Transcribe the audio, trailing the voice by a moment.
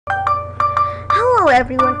Hello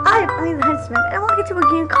everyone, I'm the Huntsman, and welcome to a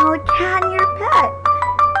game called Cat and Your Pet.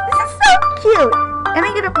 This is so cute, and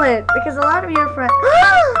I'm gonna play it because a lot of your friends.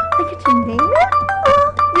 I get to name it?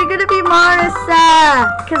 You're gonna be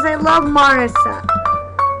Marissa, because I love Marissa.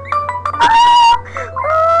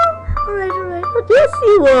 Alright, I'll dress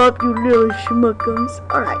you up, you little schmuckums.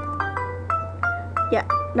 Alright. Yeah,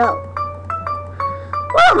 no.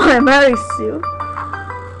 What am I, Mary Sue?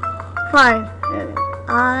 Fine.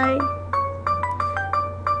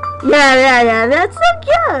 Yeah, that's so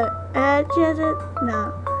cute. No.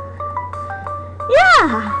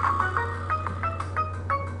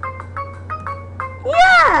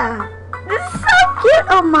 Yeah, this is so cute.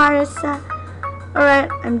 Oh, Marissa. Alright,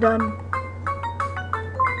 I'm done.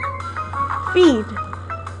 Feed.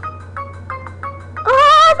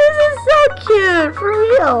 Oh, this is so cute, for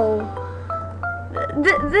real.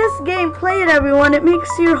 This game, play it everyone, it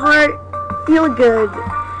makes your heart feel good.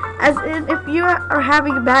 As in, if you are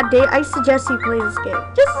having a bad day, I suggest you play this game.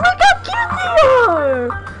 Just look how cute they are!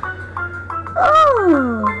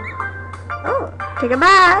 Oh, take a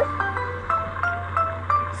bath.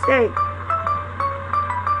 Stay.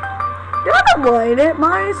 Don't avoid it,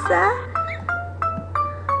 Marissa.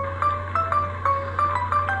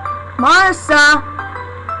 Marissa!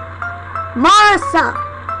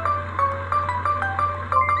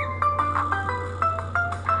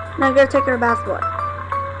 Now I'm gonna take her a bath boy.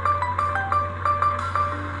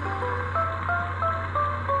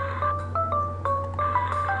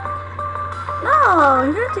 No,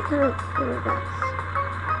 you're gonna take her a bath.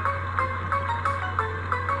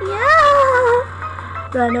 Yeah!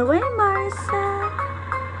 Run away, Marissa.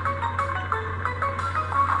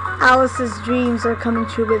 Alice's dreams are coming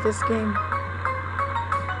true with this game.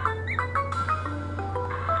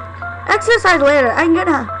 Exercise later. I'm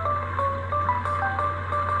gonna.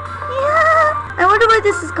 Yeah. I wonder why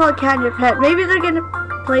this is called Cat and Your Pet. Maybe they're gonna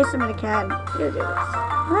place him in a can. I'm gonna do this.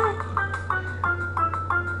 What?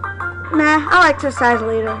 Nah, I'll exercise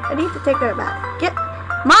later. I need to take her a bath. Get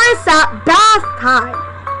Marissa, bath time.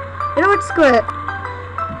 You know what? Screw it.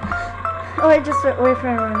 Oh, I just wait for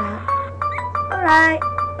her to run out. Alright,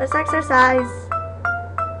 let's exercise.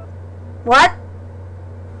 What?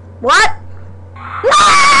 What? No!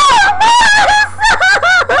 Marissa!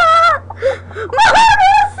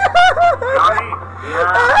 Johnny,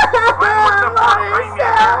 when was the first time you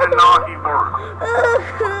heard a naughty word?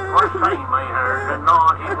 First time I heard a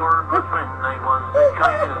naughty word was when I was a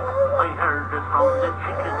child. I heard it from the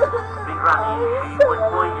chicken. Me granny, she went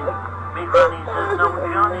whining. Me granny says, no,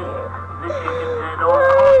 Johnny. The chicken said, oh,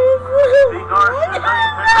 big horse and I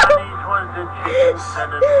said, granny's was the chicken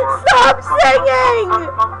said it first. Stop singing!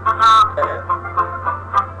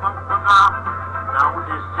 Now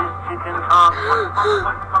this is chicken talk.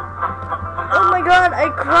 Oh my god,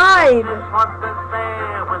 I cried!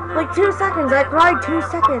 Like 2 seconds, I cried 2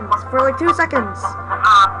 seconds. For like 2 seconds.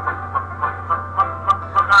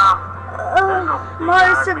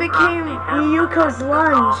 Marissa became Yuko's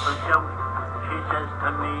lunch.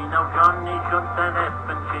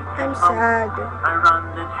 I'm sad. I ran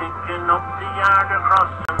the chicken up the yard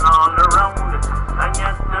across and all around. And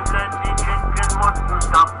yet the bloody chicken wouldn't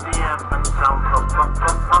stop the effing sound.